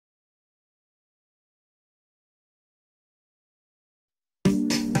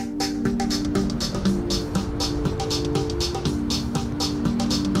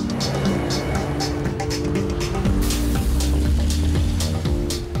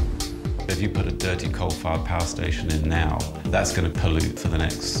If you put a dirty coal-fired power station in now, that's going to pollute for the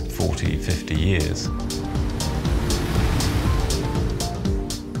next 40, 50 years.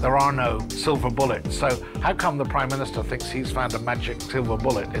 There are no silver bullets, so how come the Prime Minister thinks he's found a magic silver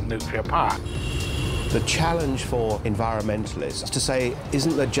bullet in nuclear power? The challenge for environmentalists is to say,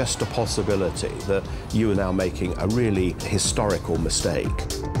 isn't there just a possibility that you are now making a really historical mistake?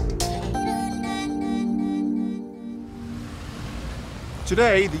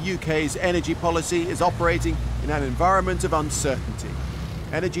 Today, the UK's energy policy is operating in an environment of uncertainty.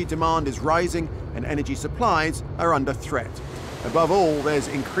 Energy demand is rising and energy supplies are under threat. Above all, there's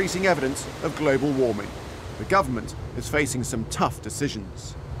increasing evidence of global warming. The government is facing some tough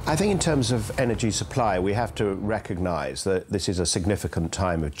decisions. I think in terms of energy supply, we have to recognise that this is a significant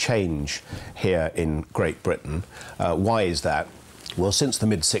time of change here in Great Britain. Why is that? Well, since the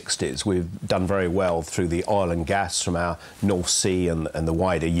mid-60s, we've done very well through the oil and gas from our North Sea and the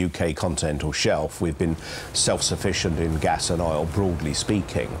wider UK continental shelf. We've been self-sufficient in gas and oil, broadly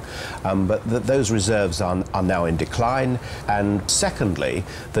speaking. But those reserves are now in decline. And secondly,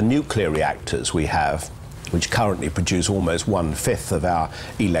 the nuclear reactors we have, which currently produce almost 1/5 of our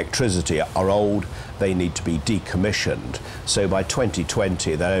electricity, are old. They need to be decommissioned. So by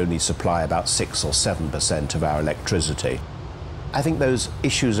 2020, they'll only supply about 6 or 7% of our electricity. I think those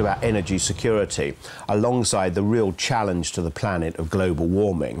issues about energy security, alongside the real challenge to the planet of global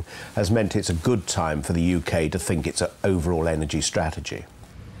warming, has meant it's a good time for the UK to think its overall energy strategy.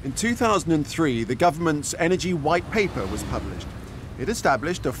 In 2003, the government's Energy White Paper was published. It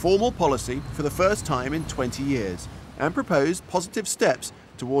established a formal policy for the first time in 20 years and proposed positive steps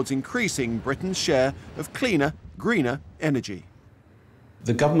towards increasing Britain's share of cleaner, greener energy.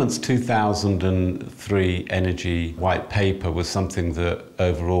 The government's 2003 Energy White Paper was something that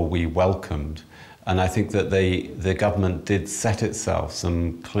overall we welcomed, and I think that the government did set itself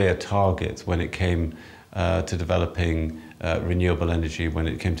some clear targets when it came to developing renewable energy, when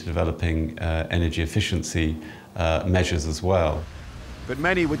it came to developing energy efficiency measures as well. But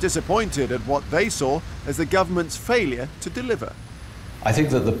many were disappointed at what they saw as the government's failure to deliver. I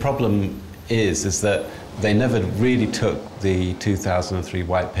think that the problem is that they never really took the 2003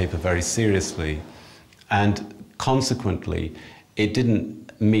 White Paper very seriously, and consequently it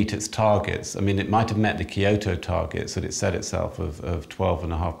didn't meet its targets. I mean, it might have met the Kyoto targets that it set itself of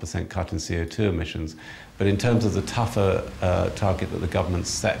 12.5% cut in CO2 emissions, but in terms of the tougher target that the government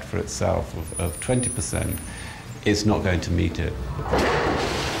set for itself of 20%, it's not going to meet it.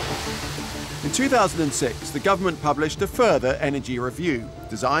 In 2006, the government published a further energy review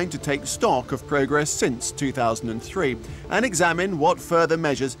designed to take stock of progress since 2003 and examine what further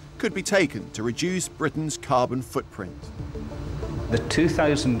measures could be taken to reduce Britain's carbon footprint. The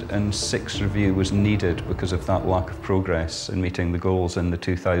 2006 review was needed because of that lack of progress in meeting the goals in the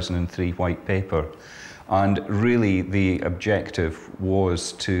 2003 White Paper. And really the objective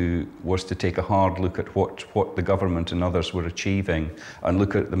was to take a hard look at what the government and others were achieving and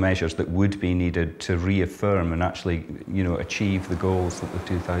look at the measures that would be needed to reaffirm and actually, achieve the goals that the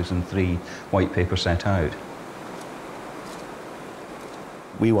 2003 White Paper set out.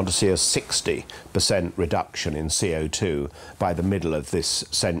 We want to see a 60% reduction in CO2 by the middle of this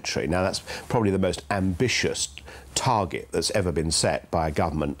century. Now, that's probably the most ambitious target that's ever been set by a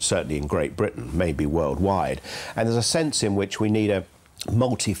government, certainly in Great Britain, maybe worldwide. And there's a sense in which we need a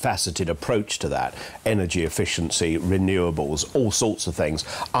multifaceted approach to that. Energy efficiency, renewables, all sorts of things,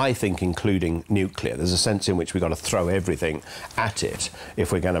 I think including nuclear. There's a sense in which we've got to throw everything at it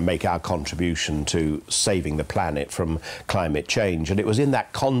if we're going to make our contribution to saving the planet from climate change. And it was in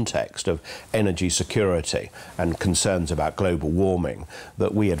that context of energy security and concerns about global warming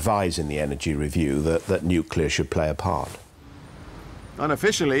that we advise in the Energy Review that nuclear should play a part.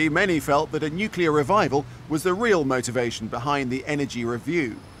 Unofficially, many felt that a nuclear revival was the real motivation behind the Energy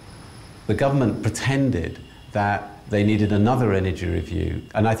Review. The government pretended that they needed another energy review,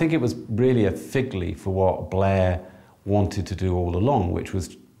 and I think it was really a fig leaf for what Blair wanted to do all along, which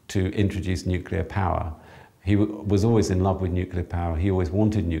was to introduce nuclear power. He was always in love with nuclear power. He always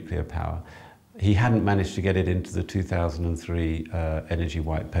wanted nuclear power. He hadn't managed to get it into the 2003 Energy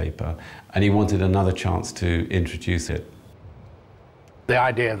White Paper, and he wanted another chance to introduce it. The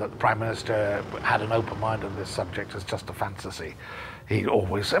idea that the Prime Minister had an open mind on this subject is just a fantasy. He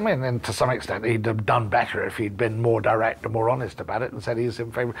always, and to some extent, he'd have done better if he'd been more direct and more honest about it and said he's in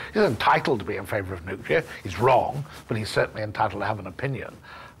favour. He's entitled to be in favour of nuclear. He's wrong, but he's certainly entitled to have an opinion.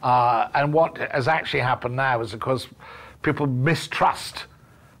 And what has actually happened now is, of course, people mistrust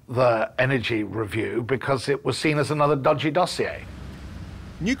the Energy Review because it was seen as another dodgy dossier.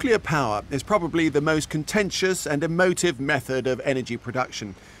 Nuclear power is probably the most contentious and emotive method of energy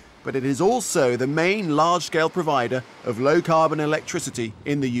production. but it is also the main large-scale provider of low-carbon electricity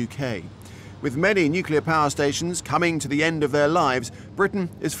in the UK. With many nuclear power stations coming to the end of their lives, Britain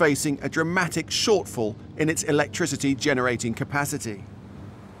is facing a dramatic shortfall in its electricity generating capacity.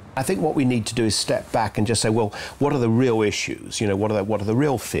 I think what we need to do is step back and just say, well, what are the real issues? You know, what are the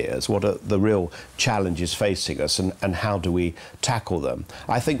real fears? What are the real challenges facing us, and how do we tackle them?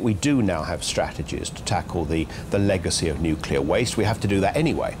 I think we do now have strategies to tackle the legacy of nuclear waste. We have to do that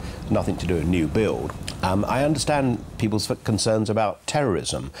anyway, nothing to do with new build. I understand people's concerns about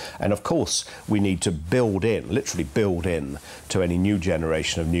terrorism, and of course we need to build in, literally build in, to any new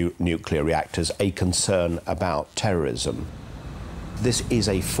generation of nuclear reactors a concern about terrorism. This is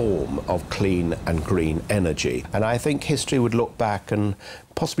a form of clean and green energy, and I think history would look back and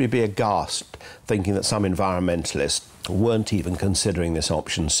possibly be aghast thinking that some environmentalists weren't even considering this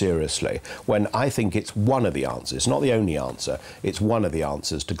option seriously, when I think it's one of the answers, not the only answer, it's one of the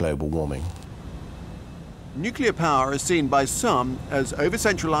answers to global warming. Nuclear power is seen by some as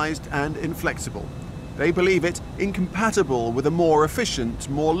over-centralised and inflexible. They believe it incompatible with a more efficient,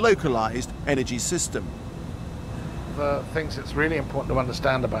 more localised energy system. The things that's really important to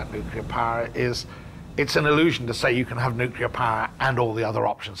understand about nuclear power is it's an illusion to say you can have nuclear power and all the other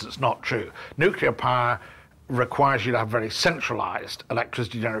options. It's not true. Nuclear power requires you to have very centralized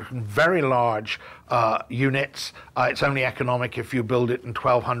electricity generation, very large units. It's only economic if you build it in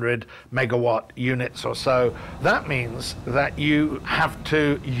 1,200 megawatt units or so. That means that you have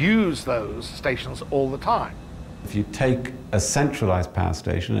to use those stations all the time. If you take a centralized power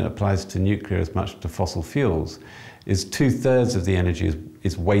station, it applies to nuclear as much as to fossil fuels, is 2/3 of the energy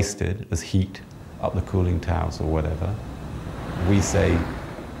is wasted as heat up the cooling towers or whatever. We say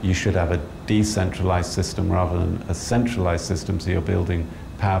you should have a decentralized system rather than a centralized system, so you're building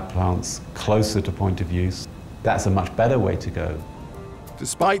power plants closer to point of use. That's a much better way to go.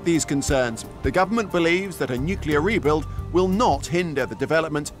 Despite these concerns, the government believes that a nuclear rebuild will not hinder the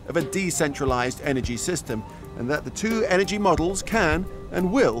development of a decentralized energy system, and that the two energy models can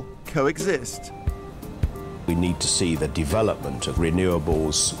and will coexist. We need to see the development of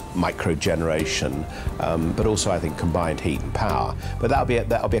renewables, microgeneration, but also I think combined heat and power. But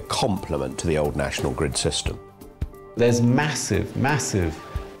that'll be a complement to the old national grid system. There's massive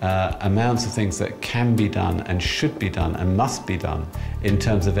amounts of things that can be done and should be done and must be done in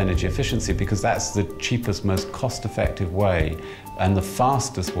terms of energy efficiency, because that's the cheapest, most cost-effective way and the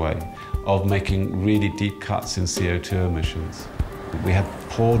fastest way of making really deep cuts in CO2 emissions. We have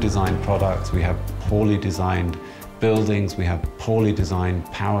poor designed products, we have poorly designed buildings, we have poorly designed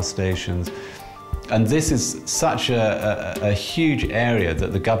power stations, and this is such a huge area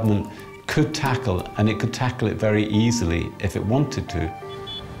that the government could tackle, and it could tackle it very easily if it wanted to.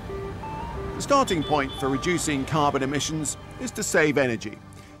 The starting point for reducing carbon emissions is to save energy.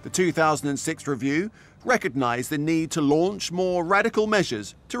 The 2006 review recognised the need to launch more radical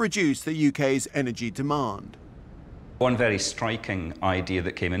measures to reduce the UK's energy demand. One very striking idea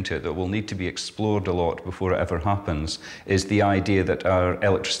that came into it that will need to be explored a lot before it ever happens is the idea that our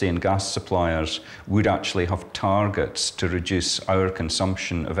electricity and gas suppliers would actually have targets to reduce our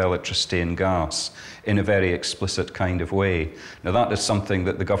consumption of electricity and gas in a very explicit kind of way. Now, that is something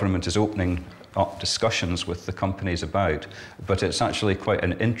that the government is opening up discussions with the companies about, but it's actually quite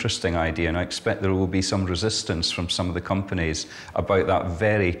an interesting idea, and I expect there will be some resistance from some of the companies about that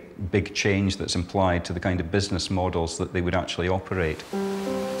very big change that's implied to the kind of business models that they would actually operate.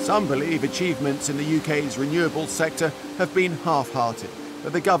 Some believe achievements in the UK's renewables sector have been half-hearted,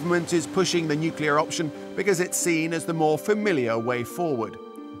 but the government is pushing the nuclear option because it's seen as the more familiar way forward.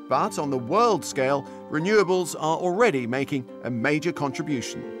 But on the world scale, renewables are already making a major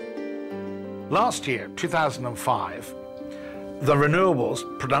contribution. Last year, 2005, the renewables,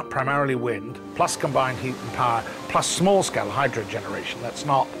 primarily wind, plus combined heat and power, plus small-scale hydro generation, that's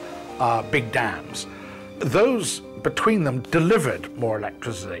not big dams, those between them delivered more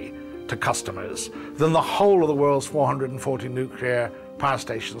electricity to customers than the whole of the world's 440 nuclear power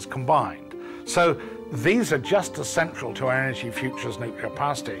stations combined. So these are just as central to our energy future as nuclear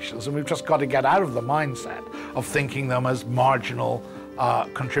power stations, and we've just got to get out of the mindset of thinking them as marginal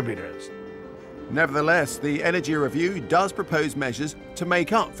contributors. Nevertheless, the Energy Review does propose measures to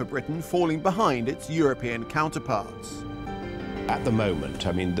make up for Britain falling behind its European counterparts. At the moment,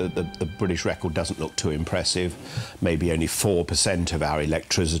 I mean, the British record doesn't look too impressive. Maybe only 4% of our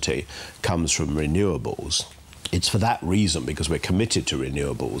electricity comes from renewables. It's for that reason, because we're committed to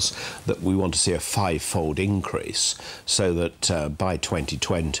renewables, that we want to see a 5-fold increase, so that by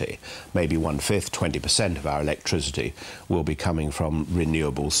 2020, maybe 1/5, 20% of our electricity will be coming from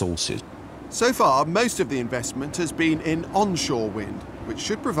renewable sources. So far, most of the investment has been in onshore wind, which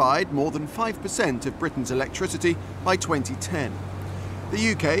should provide more than 5% of Britain's electricity by 2010.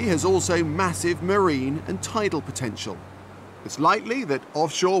 The UK has also massive marine and tidal potential. It's likely that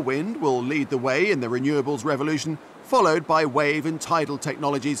offshore wind will lead the way in the renewables revolution, followed by wave and tidal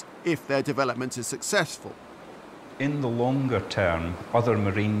technologies if their development is successful. In the longer term, other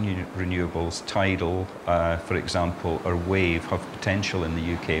marine renewables, tidal, for example, or wave, have potential in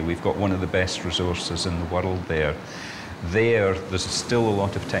the UK. We've got one of the best resources in the world there. There's still a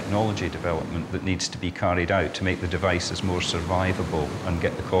lot of technology development that needs to be carried out to make the devices more survivable and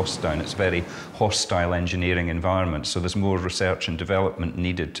get the costs down. It's a very hostile engineering environment, so there's more research and development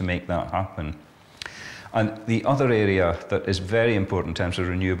needed to make that happen. And the other area that is very important in terms of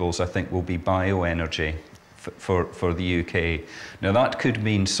renewables, I think, will be bioenergy for the UK. Now, that could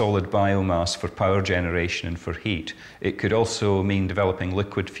mean solid biomass for power generation and for heat. It could also mean developing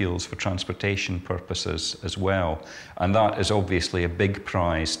liquid fuels for transportation purposes as well. And that is obviously a big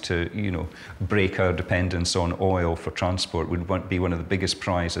prize to, break our dependence on oil for transport. Would be one of the biggest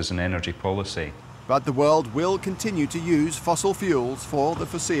prizes in energy policy. But the world will continue to use fossil fuels for the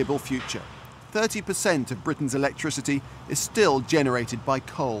foreseeable future. 30% of Britain's electricity is still generated by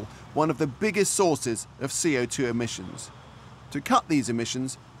coal, one of the biggest sources of CO2 emissions. To cut these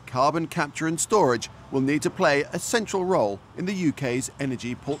emissions, carbon capture and storage will need to play a central role in the UK's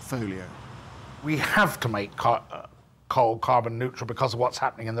energy portfolio. We have to make coal carbon neutral because of what's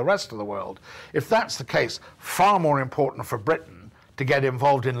happening in the rest of the world. If that's the case, far more important for Britain to get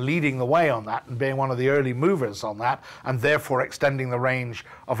involved in leading the way on that and being one of the early movers on that, and therefore extending the range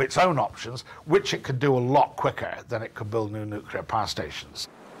of its own options, which it could do a lot quicker than it could build new nuclear power stations.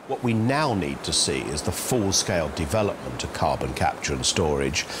 What we now need to see is the full-scale development of carbon capture and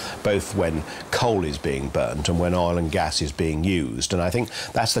storage, both when coal is being burnt and when oil and gas is being used. And I think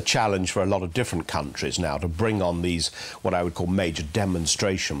that's the challenge for a lot of different countries now, to bring on these, what I would call major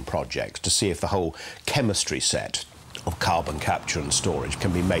demonstration projects, to see if the whole chemistry set of carbon capture and storage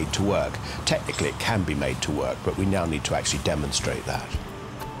can be made to work. Technically, it can be made to work, but we now need to actually demonstrate that.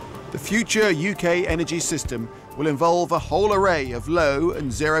 The future UK energy system will involve a whole array of low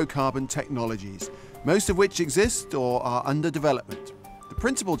and zero carbon technologies, most of which exist or are under development. The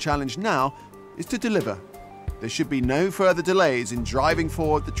principal challenge now is to deliver. There should be no further delays in driving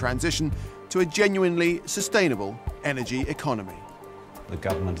forward the transition to a genuinely sustainable energy economy. The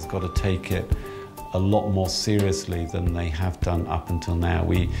government has got to take it a lot more seriously than they have done up until now.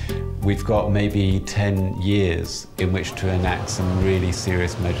 We've got maybe 10 years in which to enact some really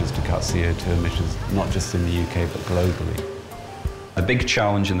serious measures to cut CO2 emissions, not just in the UK but globally. The big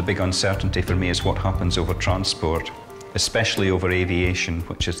challenge and the big uncertainty for me is what happens over transport, especially over aviation,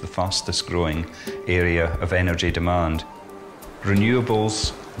 which is the fastest growing area of energy demand.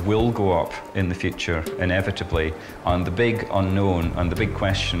 Renewables will go up in the future, inevitably, and the big unknown and the big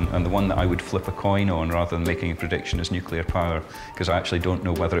question, and the one that I would flip a coin on rather than making a prediction, is nuclear power, because I actually don't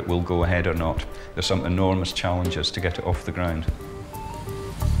know whether it will go ahead or not. There's some enormous challenges to get it off the ground.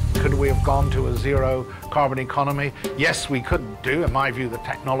 Could we have gone to a zero carbon economy? Yes, we could do. In my view, the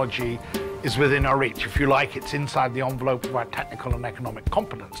technology is within our reach. If you like, it's inside the envelope of our technical and economic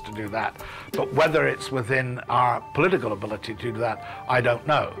competence to do that. But whether it's within our political ability to do that, I don't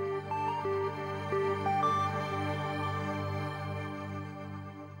know.